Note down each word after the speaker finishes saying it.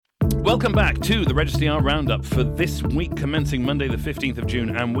Welcome back to the Register TR Roundup for this week, commencing Monday the 15th of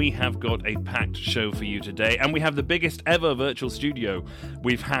June, and we have got a packed show for you today, and we have the biggest ever virtual studio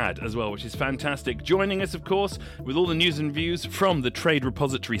we've had as well, which is fantastic. Joining us, of course, with all the news and views from the trade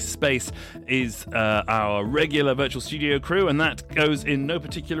repository space is our regular virtual studio crew, and that goes in no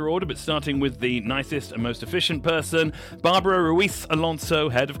particular order, but starting with the nicest and most efficient person, Barbara Ruiz Alonso,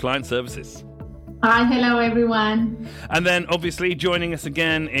 Head of Client Services. Hi, hello everyone. And then obviously joining us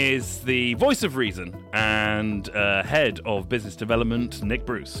again is the voice of reason and head of business development, Nick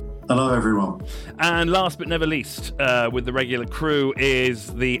Bruce. Hello everyone. And last but never least, with the regular crew,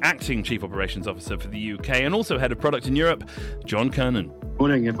 is the acting chief operations officer for the UK and also head of product in Europe, John Kernan.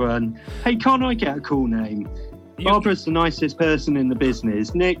 Morning everyone. Hey, can't I get a cool name? Barbara's the nicest person in the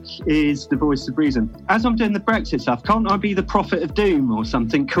business. Nick is the voice of reason. As I'm doing the Brexit stuff, can't I be the prophet of doom or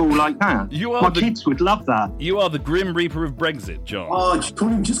something cool like that? My kids would love that. You are the Grim Reaper of Brexit, John. Oh, just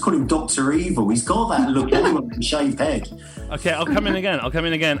call him Dr. Evil. He's got that look anyway with a shaved head. Okay, I'll come in again.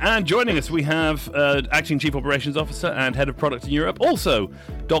 And joining us, we have acting chief operations officer and head of product in Europe, also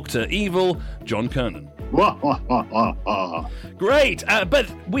Dr. Evil, John Kernan. Great, but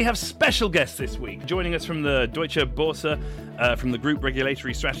we have special guests this week. Joining us from the Deutsche-Boerse, from the group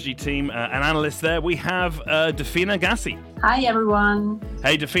regulatory strategy team, an analyst there, we have Dafina Gasi. Hi everyone.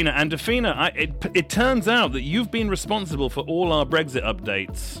 Hey Dafina, and Dafina, it turns out that you've been responsible for all our Brexit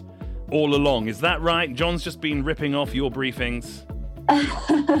updates all along. Is that right? John's just been ripping off your briefings.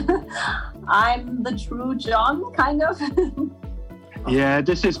 I'm the true John, kind of. Yeah,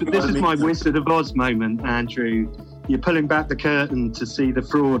 this is my Wizard of Oz moment, Andrew. You're pulling back the curtain to see the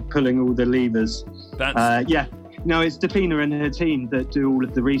fraud pulling all the levers. No, it's Dafina and her team that do all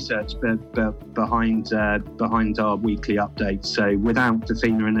of the research behind our weekly updates. So without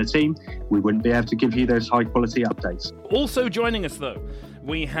Dafina and her team, we wouldn't be able to give you those high quality updates. Also joining us though,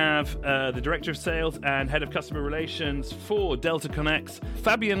 we have the Director of Sales and Head of Customer Relations for DeltaconX,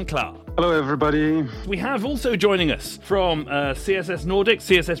 Fabian Klar. Hello, everybody. We have also joining us from CSS Nordic,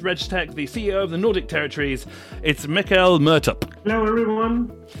 CSS RegTech, the CEO of the Nordic territories, it's Mikkel Mördrup. Hello,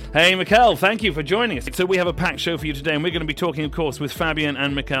 everyone. Hey, Mikkel, thank you for joining us. So we have a packed show for you today, and we're going to be talking, of course, with Fabian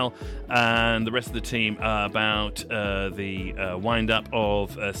and Mikkel and the rest of the team about the wind-up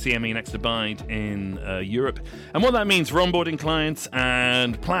of CME NEX-Abide in Europe and what that means for onboarding clients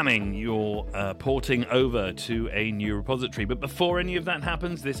and planning your porting over to a new repository. But before any of that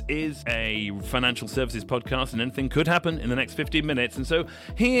happens, this is a financial services podcast and anything could happen in the next 15 minutes. And so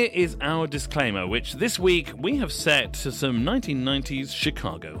here is our disclaimer, which this week we have set to some 1990s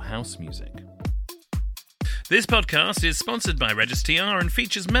Chicago house music. This podcast is sponsored by Register TR and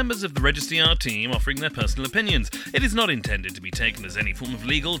features members of the Register TR team offering their personal opinions. It is not intended to be taken as any form of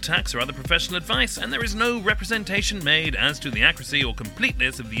legal, tax, or other professional advice, and there is no representation made as to the accuracy or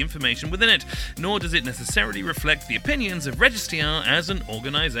completeness of the information within it, nor does it necessarily reflect the opinions of Register TR as an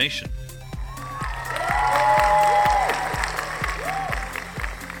organisation.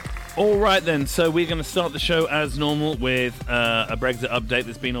 All right then, so we're going to start the show as normal with a Brexit update.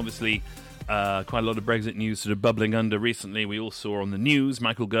 There's been obviously quite a lot of Brexit news sort of bubbling under recently. We all saw on the news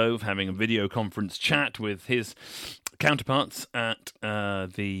Michael Gove having a video conference chat with his counterparts at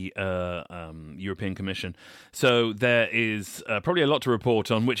the European Commission. So there is probably a lot to report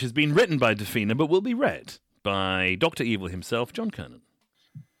on, which has been written by Dafina, but will be read by Dr. Evil himself, John Kernan.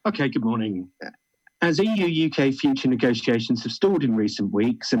 Okay, good morning. As EU-UK future negotiations have stalled in recent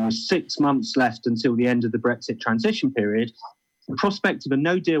weeks and with 6 months left until the end of the Brexit transition period, the prospect of a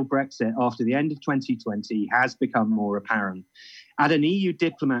no-deal Brexit after the end of 2020 has become more apparent. At an EU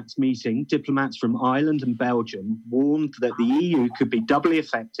diplomats meeting, diplomats from Ireland and Belgium warned that the EU could be doubly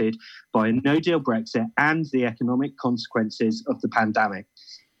affected by a no-deal Brexit and the economic consequences of the pandemic.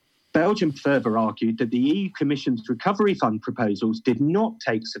 Belgium further argued that the EU Commission's recovery fund proposals did not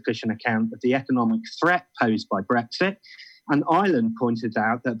take sufficient account of the economic threat posed by Brexit, and Ireland pointed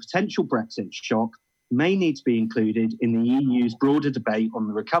out that a potential Brexit shock may need to be included in the EU's broader debate on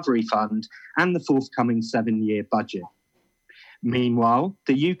the recovery fund and the forthcoming 7-year budget. Meanwhile,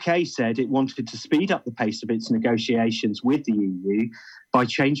 the UK said it wanted to speed up the pace of its negotiations with the EU by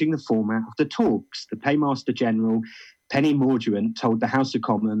changing the format of the talks, the Paymaster General Penny Mordaunt told the House of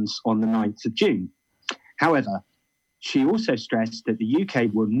Commons on the 9th of June. However, she also stressed that the UK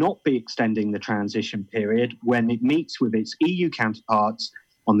will not be extending the transition period when it meets with its EU counterparts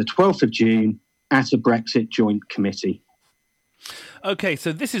on the 12th of June at a Brexit joint committee. Okay,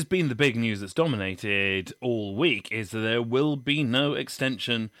 so this has been the big news that's dominated all week, is that there will be no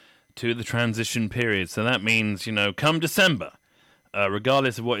extension to the transition period. So that means, come December,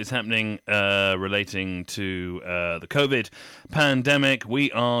 regardless of what is happening relating to the COVID pandemic,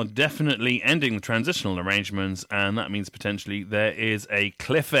 we are definitely ending the transitional arrangements, and that means potentially there is a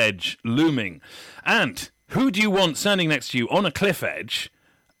cliff edge looming. And who do you want standing next to you on a cliff edge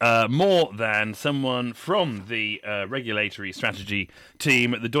more than someone from the regulatory strategy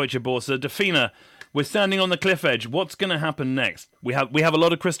team at the Deutsche-Boerse? Dafina, we're standing on the cliff edge. What's going to happen next? We have a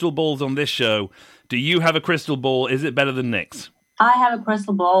lot of crystal balls on this show. Do you have a crystal ball? Is it better than Nix? I have a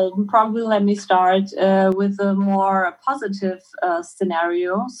crystal ball. Probably let me start with a more positive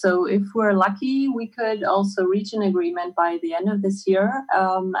scenario. So if we're lucky, we could also reach an agreement by the end of this year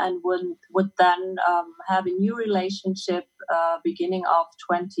and would then have a new relationship beginning of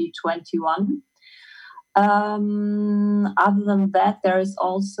 2021. Other than that, there is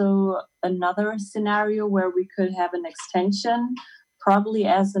also another scenario where we could have an extension, probably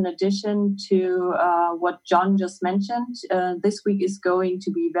as an addition to what John just mentioned. This week is going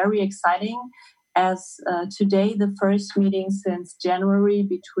to be very exciting, as today the first meeting since January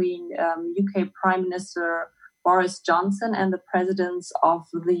between UK Prime Minister Boris Johnson and the presidents of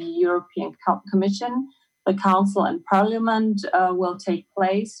the European Commission, the Council and Parliament will take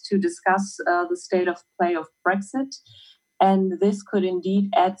place to discuss the state of play of Brexit. And this could indeed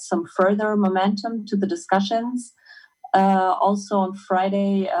add some further momentum to the discussions. Also on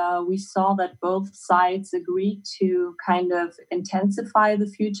Friday, we saw that both sides agreed to kind of intensify the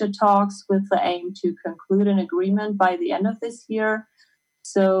future talks with the aim to conclude an agreement by the end of this year.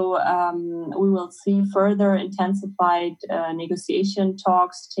 So we will see further intensified negotiation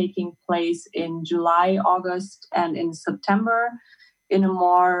talks taking place in July, August, and in September in a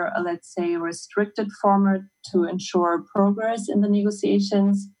more, let's say, restricted format to ensure progress in the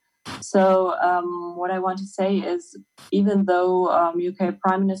negotiations. So what I want to say is, even though UK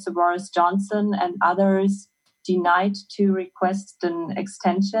Prime Minister Boris Johnson and others denied to request an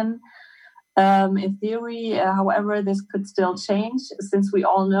extension, in theory, however, this could still change, since we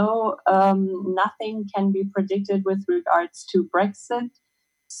all know nothing can be predicted with regards to Brexit.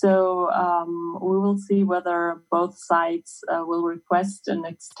 So we will see whether both sides will request an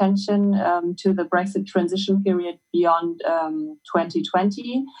extension to the Brexit transition period beyond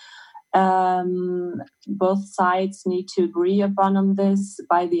 2020. Both sides need to agree upon this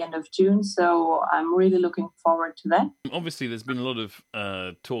by the end of June, so I'm really looking forward to that. Obviously, there's been a lot of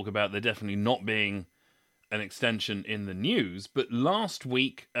talk about there definitely not being an extension in the news, but last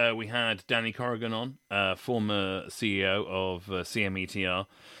week we had Danny Corrigan on, former CEO of CME TR,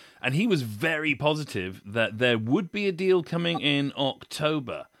 and he was very positive that there would be a deal coming in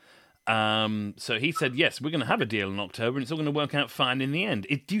October. So he said, yes, we're going to have a deal in October and it's all going to work out fine in the end.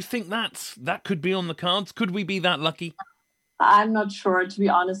 Do you think that could be on the cards? Could we be that lucky? I'm not sure, to be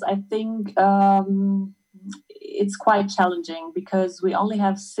honest. I think it's quite challenging because we only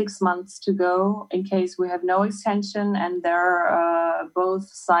have 6 months to go in case we have no extension, and both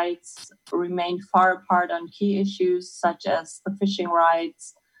sides remain far apart on key issues such as the fishing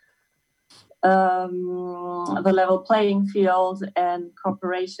rights, the level playing field, and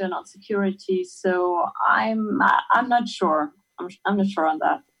cooperation on security. So I'm not sure. I'm not sure on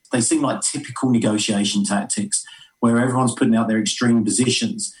that. They seem like typical negotiation tactics where everyone's putting out their extreme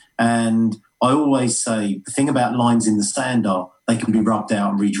positions. And I always say the thing about lines in the sand are they can be rubbed out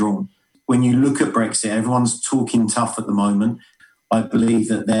and redrawn. When you look at Brexit, everyone's talking tough at the moment. I believe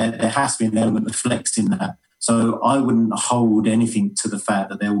that there has to be an element of flex in that. So I wouldn't hold anything to the fact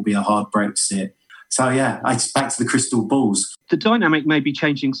that there will be a hard Brexit. So yeah, it's back to the crystal balls. The dynamic may be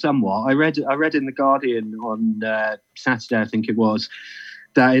changing somewhat. I read in The Guardian on Saturday, I think it was,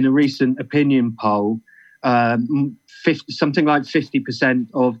 that in a recent opinion poll, something like 50%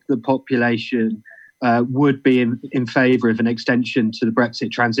 of the population would be in favour of an extension to the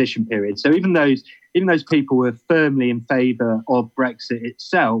Brexit transition period. So even those people who are firmly in favour of Brexit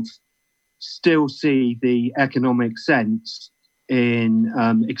itself still see the economic sense in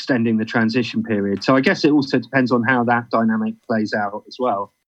extending the transition period. So I guess it also depends on how that dynamic plays out as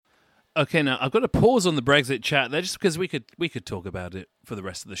well. Okay, now I've got to pause on the Brexit chat there just because we could talk about it for the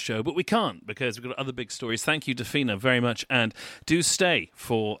rest of the show, but we can't because we've got other big stories. Thank you, Dafina, very much, and do stay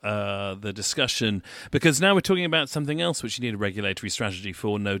for the discussion because now we're talking about something else which you need a regulatory strategy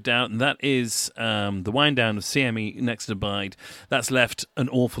for, no doubt, and that is the wind down of CME NEX-Abide. That's left an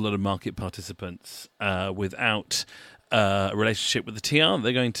awful lot of market participants without a relationship with the TR.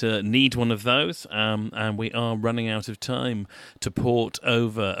 They're going to need one of those, and we are running out of time to port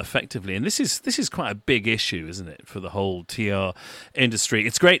over effectively. And this is quite a big issue, isn't it, for the whole TR industry?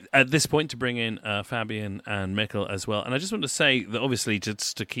 It's great at this point to bring in Fabian and Mikkel as well. And I just want to say that obviously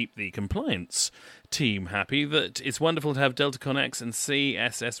just to keep the compliance team happy that it's wonderful to have DeltaconX and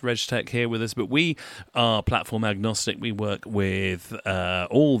CSS RegTech here with us, but we are platform agnostic. We work with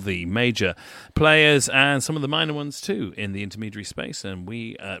all the major players and some of the minor ones too in the intermediary space, and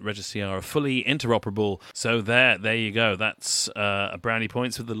we at RegTech are fully interoperable. So there you go. That's a brownie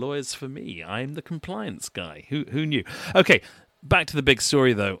points with the lawyers for me. I'm the compliance guy. Who knew? Okay. Back to the big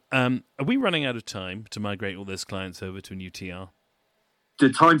story, though. Are we running out of time to migrate all those clients over to a new TR? The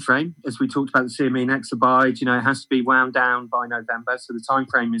time frame, as we talked about the CME NEX-Abide, it has to be wound down by November. So the time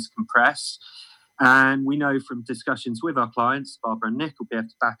frame is compressed. And we know from discussions with our clients, Barbara and Nick will be able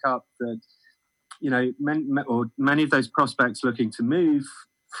to back up that, many of those prospects looking to move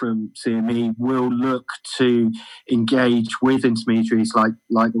from CME will look to engage with intermediaries like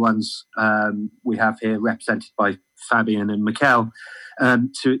the ones we have here represented by Fabian and Mikkel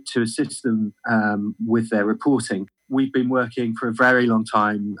to assist them with their reporting. We've been working for a very long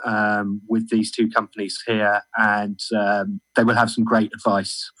time with these two companies here, and they will have some great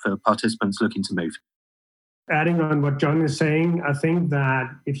advice for participants looking to move. Adding on what John is saying, I think that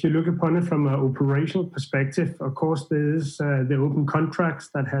if you look upon it from an operational perspective, of course, there is the open contracts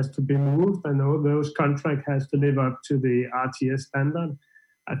that has to be moved, and all those contracts has to live up to the RTS standard.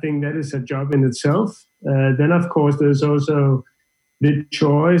 I think that is a job in itself. Then, of course, there's also the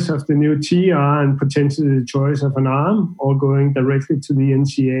choice of the new TR and potentially the choice of an arm, or going directly to the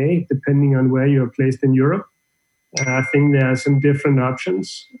NCA, depending on where you are placed in Europe. I think there are some different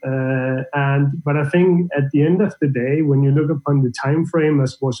options. But I think at the end of the day, when you look upon the time frame,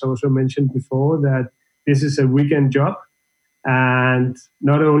 as was also mentioned before, that this is a weekend job. And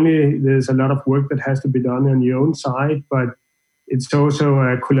not only there's a lot of work that has to be done on your own side, but it's also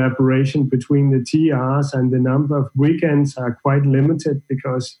a collaboration between the TRs, and the number of weekends are quite limited,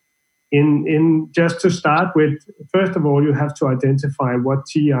 because in just to start with, first of all, you have to identify what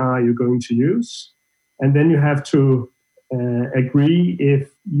TR you're going to use. And then you have to agree if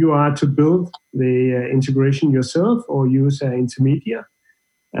you are to build the integration yourself or use an intermediate.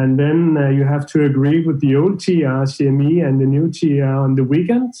 And then you have to agree with the old TR, CME, and the new TR on the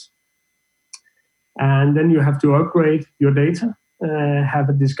weekends. And then you have to upgrade your data, have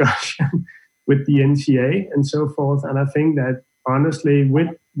a discussion with the NCA and so forth. And I think that honestly,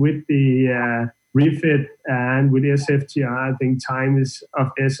 with the refit and with SFTR, I think time is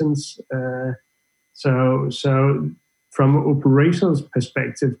of essence. So from an operational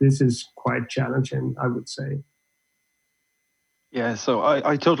perspective, this is quite challenging, I would say. Yeah, so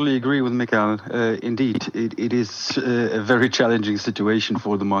I totally agree with Mikkel. Indeed, it is a very challenging situation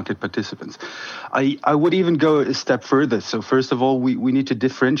for the market participants. I would even go a step further. So first of all, we need to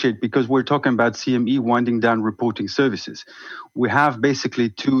differentiate, because we're talking about CME winding down reporting services. We have basically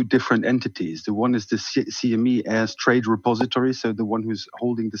two different entities. The one is the CME as trade repository, so the one who's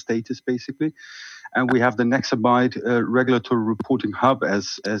holding the status basically. And we have the NEX-Abide regulatory reporting hub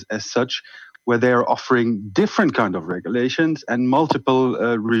as such, where they are offering different kind of regulations and multiple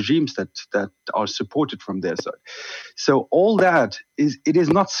regimes that are supported from their side. So all that it is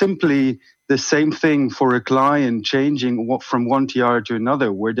not simply the same thing for a client changing from one TR to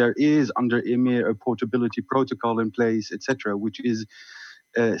another, where there is under EMIR a portability protocol in place, etc., which is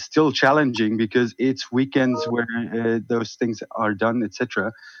still challenging because it's weekends where those things are done,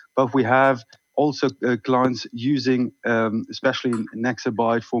 etc. But we have also clients using, especially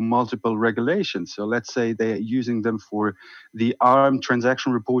NEX-Abide, for multiple regulations. So let's say they are using them for the ARM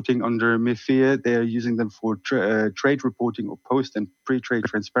transaction reporting under MiFIR. They are using them for trade reporting or post and pre-trade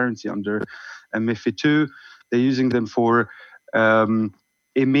transparency under MiFIR 2. They're using them for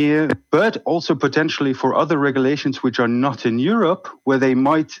EMIR, but also potentially for other regulations which are not in Europe, where they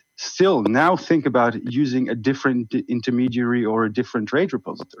might still now think about using a different intermediary or a different trade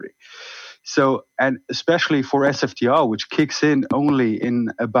repository. So, and especially for SFTR, which kicks in only in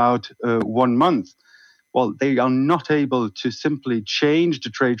about 1 month, well, they are not able to simply change the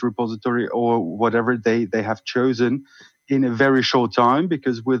trade repository or whatever they have chosen in a very short time,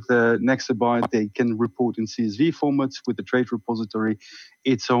 because with NEX-Abide, they can report in CSV formats. With the trade repository,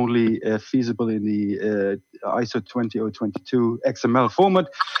 it's only feasible in the ISO 20022 XML format.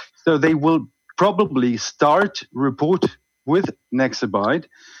 So they will probably report with NEX-Abide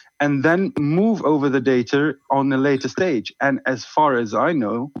and then move over the data on a later stage. And as far as I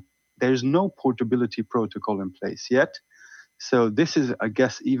know, there's no portability protocol in place yet. So this is, I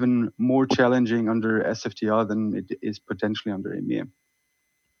guess, even more challenging under SFTR than it is potentially under EMIR.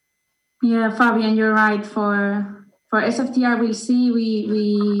 Yeah, Fabian, you're right. For SFTR, we'll see.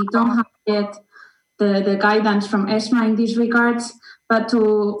 We don't have yet the guidance from ESMA in these regards. But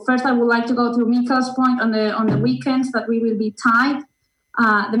first, I would like to go to Mikkel's point on the weekends that we will be tied.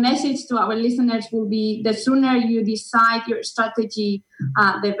 the message to our listeners will be the sooner you decide your strategy,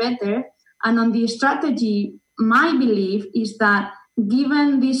 the better. And on the strategy, my belief is that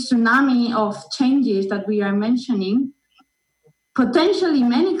given this tsunami of changes that we are mentioning, potentially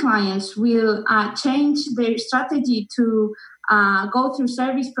many clients will change their strategy to go through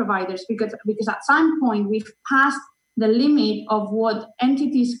service providers because at some point we've passed the limit of what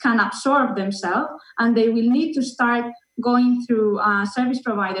entities can absorb themselves, and they will need to start going through service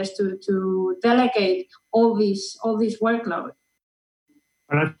providers to delegate all this workload.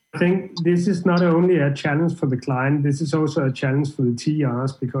 And I think this is not only a challenge for the client, this is also a challenge for the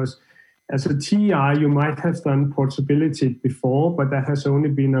TRs, because as a TR, you might have done portability before, but that has only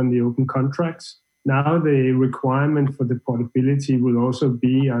been on the open contracts. Now the requirement for the portability will also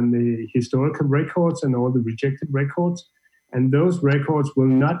be on the historical records and all the rejected records. And those records will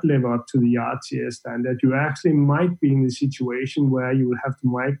not live up to the RTS standard. You actually might be in a situation where you will have to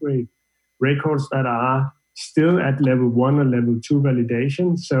migrate records that are still at level 1 or level 2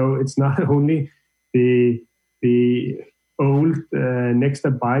 validation. So it's not only the old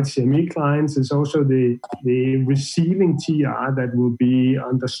NEX-Abide CME clients, it's also the receiving TR that will be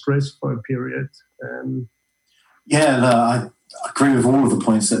under stress for a period. I agree with all of the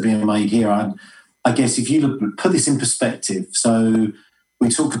points that are being made here. I guess if you put this in perspective, so we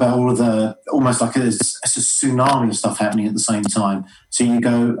talk about all of the, almost like it's a tsunami of stuff happening at the same time. So you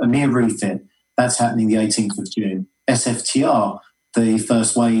go EMEA refit, that's happening the 18th of June. SFTR, the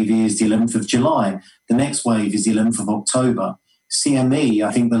first wave is the 11th of July. The next wave is the 11th of October. CME,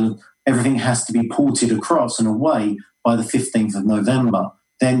 I think everything has to be ported across and away by the 15th of November.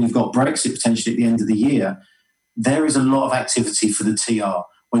 Then you've got Brexit potentially at the end of the year. There is a lot of activity for the TR.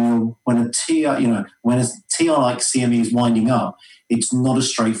 When a TR like CME is winding up, it's not a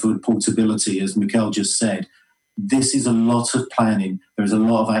straightforward portability, as Mikkel just said. This is a lot of planning. There's a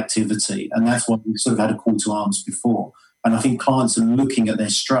lot of activity, and that's why we've sort of had a call to arms before. And I think clients are looking at their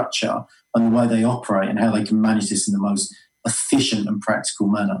structure and the way they operate and how they can manage this in the most efficient and practical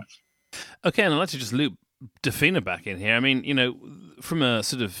manner. Okay, and I'd like to just loop Dafina back in here. I mean, from a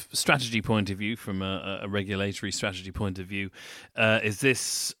sort of strategy point of view, from a regulatory strategy point of view, is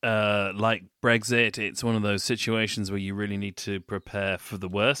this like Brexit? It's one of those situations where you really need to prepare for the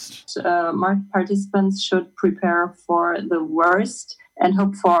worst? Market participants should prepare for the worst and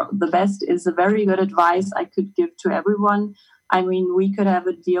hope for the best is a very good advice I could give to everyone. I mean, we could have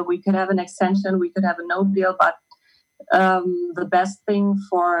a deal, we could have an extension, we could have a no deal, but the best thing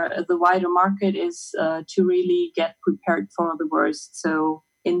for the wider market is to really get prepared for the worst. So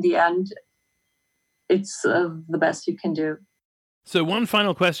in the end, it's the best you can do. So one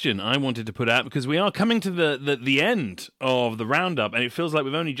final question I wanted to put out, because we are coming to the end of the roundup, and it feels like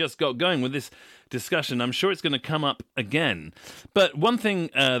we've only just got going with this discussion. I'm sure it's going to come up again. But one thing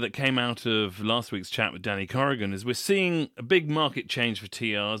that came out of last week's chat with Danny Corrigan is we're seeing a big market change for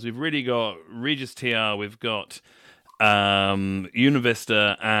TRs. We've really got Regis TR, we've got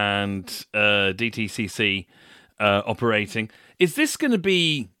Univista and DTCC operating. Is this going to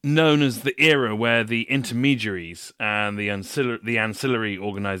be known as the era where the intermediaries and the ancillary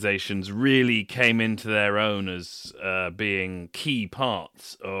organizations really came into their own as being key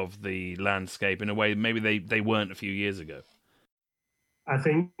parts of the landscape in a way maybe they weren't a few years ago? I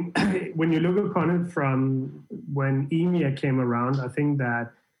think when you look upon it from when EMEA came around, I think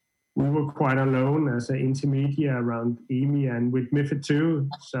that we were quite alone as an intermediary around EMEA, and with MiFID II,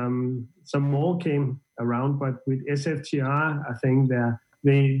 some more came around, but with SFTR, I think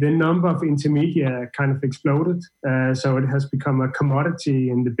the number of intermediaries kind of exploded. So it has become a commodity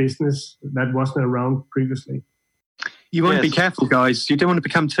in the business that wasn't around previously. You want to be careful, guys. You don't want to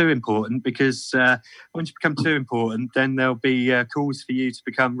become too important, because once you become too important, then there'll be calls for you to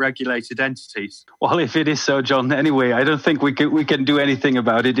become regulated entities. Well, if it is so, John, anyway, I don't think we can do anything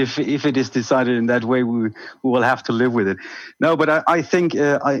about it. If it is decided in that way, we will have to live with it. No, but I think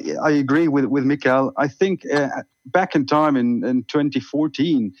I agree with Mikkel. I think back in time in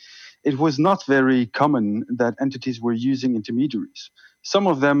 2014, it was not very common that entities were using intermediaries. Some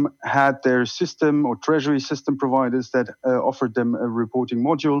of them had their system or treasury system providers that offered them a reporting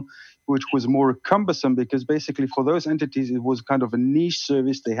module, which was more cumbersome because basically for those entities, it was kind of a niche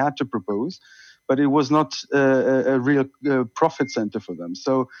service they had to propose, but it was not a real profit center for them.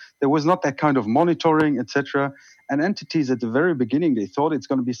 So there was not that kind of monitoring, etc. And entities at the very beginning, they thought it's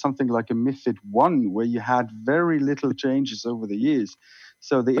going to be something like a MiFID I, where you had very little changes over the years.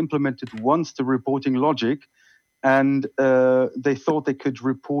 So they implemented once the reporting logic, and they thought they could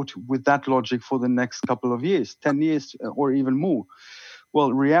report with that logic for the next couple of years, 10 years or even more.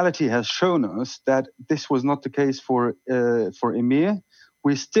 Well, reality has shown us that this was not the case for EMEA.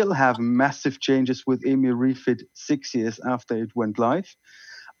 We still have massive changes with EMIR refit 6 years after it went live.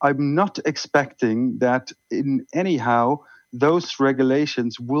 I'm not expecting that anyhow those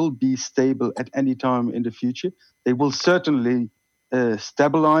regulations will be stable at any time in the future. They will certainly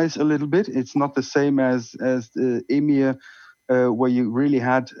stabilize a little bit. It's not the same as the EMIR, where you really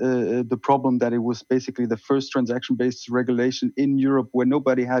had the problem that it was basically the first transaction-based regulation in Europe where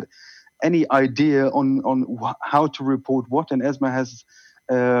nobody had any idea on how to report what, and ESMA has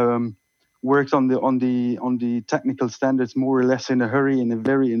worked on the technical standards more or less in a hurry,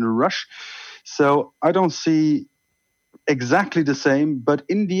 in a rush. So I don't see exactly the same, but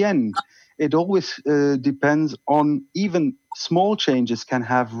in the end, it always depends on even small changes can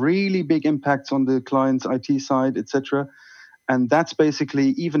have really big impacts on the client's IT side, etc. And that's basically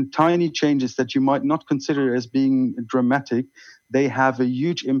even tiny changes that you might not consider as being dramatic. They have a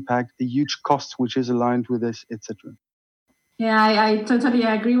huge impact, a huge cost, which is aligned with this, etc. Yeah, I totally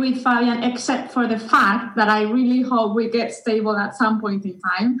agree with Fabian, except for the fact that I really hope we get stable at some point in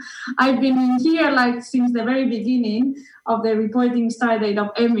time. I've been here since the very beginning of the reporting start date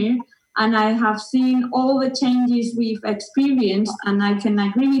of EMIR, and I have seen all the changes we've experienced, and I can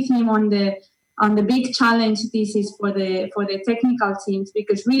agree with him on the big challenge this is for the technical teams,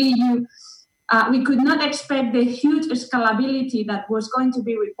 because really we could not expect the huge scalability that was going to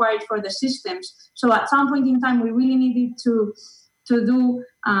be required for the systems. So at some point in time, we really needed to do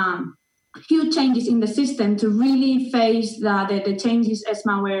huge changes in the system to really face the changes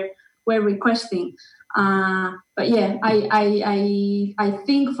ESMA were requesting. But yeah, I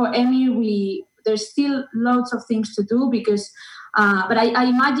think for EMIR, there's still lots of things to do because. But I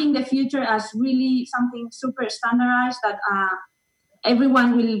imagine the future as really something super standardized that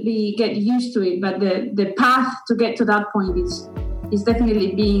everyone will get used to it. But the path to get to that point is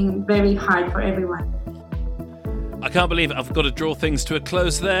definitely being very hard for everyone. I can't believe I've got to draw things to a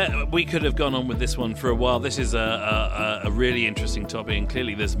close there. We could have gone on with this one for a while. This is a really interesting topic, and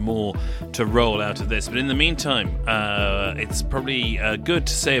clearly there's more to roll out of this. But in the meantime, it's probably good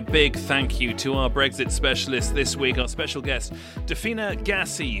to say a big thank you to our Brexit specialist this week, our special guest, Dafina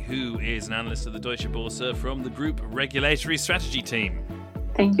Gasi, who is an analyst at the Deutsche-Boerse from the Group Regulatory Strategy team.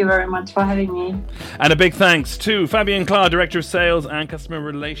 Thank you very much for having me. And a big thanks to Fabian Klar, Director of Sales and Customer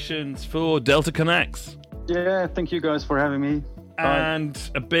Relations for DeltaconX. Yeah, thank you guys for having me. And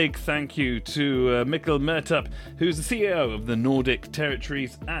a big thank you to Mikkel Mördrup, who's the CEO of the Nordic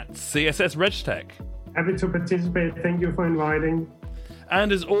territories at CSS RegTech. Happy to participate. Thank you for inviting.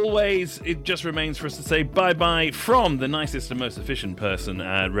 And as always, it just remains for us to say bye-bye from the nicest and most efficient person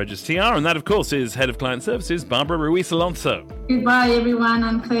at Regis TR, and that, of course, is Head of Client Services, Barbara Ruiz Alonso. Goodbye, everyone,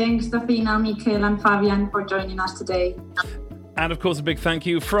 and thanks, Dafina, Mikkel, and Fabian for joining us today. And, of course, a big thank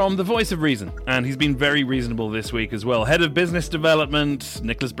you from the voice of reason, and he's been very reasonable this week as well, Head of Business Development,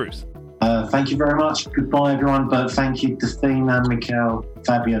 Nicholas Bruce. Thank you very much. Goodbye, everyone. But thank you, Dafina, Mikkel,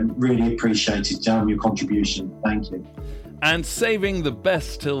 Fabian. Really appreciated your contribution. Thank you. And saving the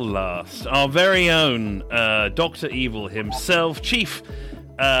best till last, our very own Dr. Evil himself,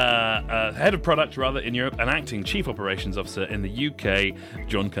 Head of Product, in Europe, and Acting Chief Operations Officer in the UK,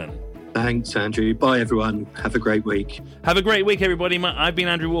 John Kernan. Thanks, Andrew. Bye, everyone. Have a great week. Have a great week, everybody. I've been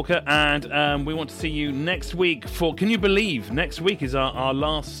Andrew Walker, and we want to see you next week for, can you believe, next week is our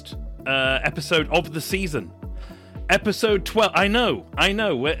last episode of the season. Episode 12. I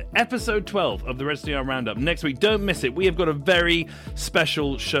know. We're episode 12 of the Red CR Roundup. Next week, don't miss it. We have got a very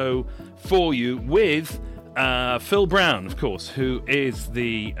special show for you with Phil Brown, of course, who is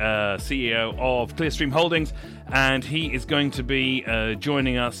the CEO of Clearstream Holdings, and he is going to be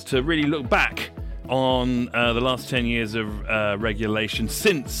joining us to really look back on the last 10 years of regulation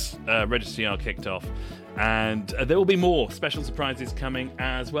since Registr kicked off. And there will be more special surprises coming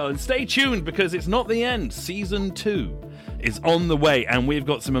as well. And stay tuned, because it's not the end. Season 2 is on the way, and we've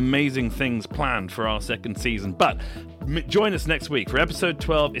got some amazing things planned for our second season. But join us next week for episode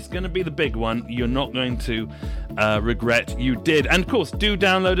 12. It's going to be the big one. You're not going to regret you did. And of course, do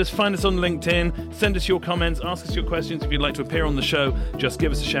download us, find us on LinkedIn, send us your comments, ask us your questions. If you'd like to appear on the show, just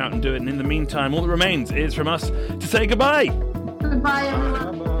give us a shout and do it. And in the meantime, all that remains is from us to say goodbye. Goodbye,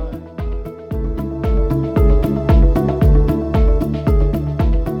 everyone.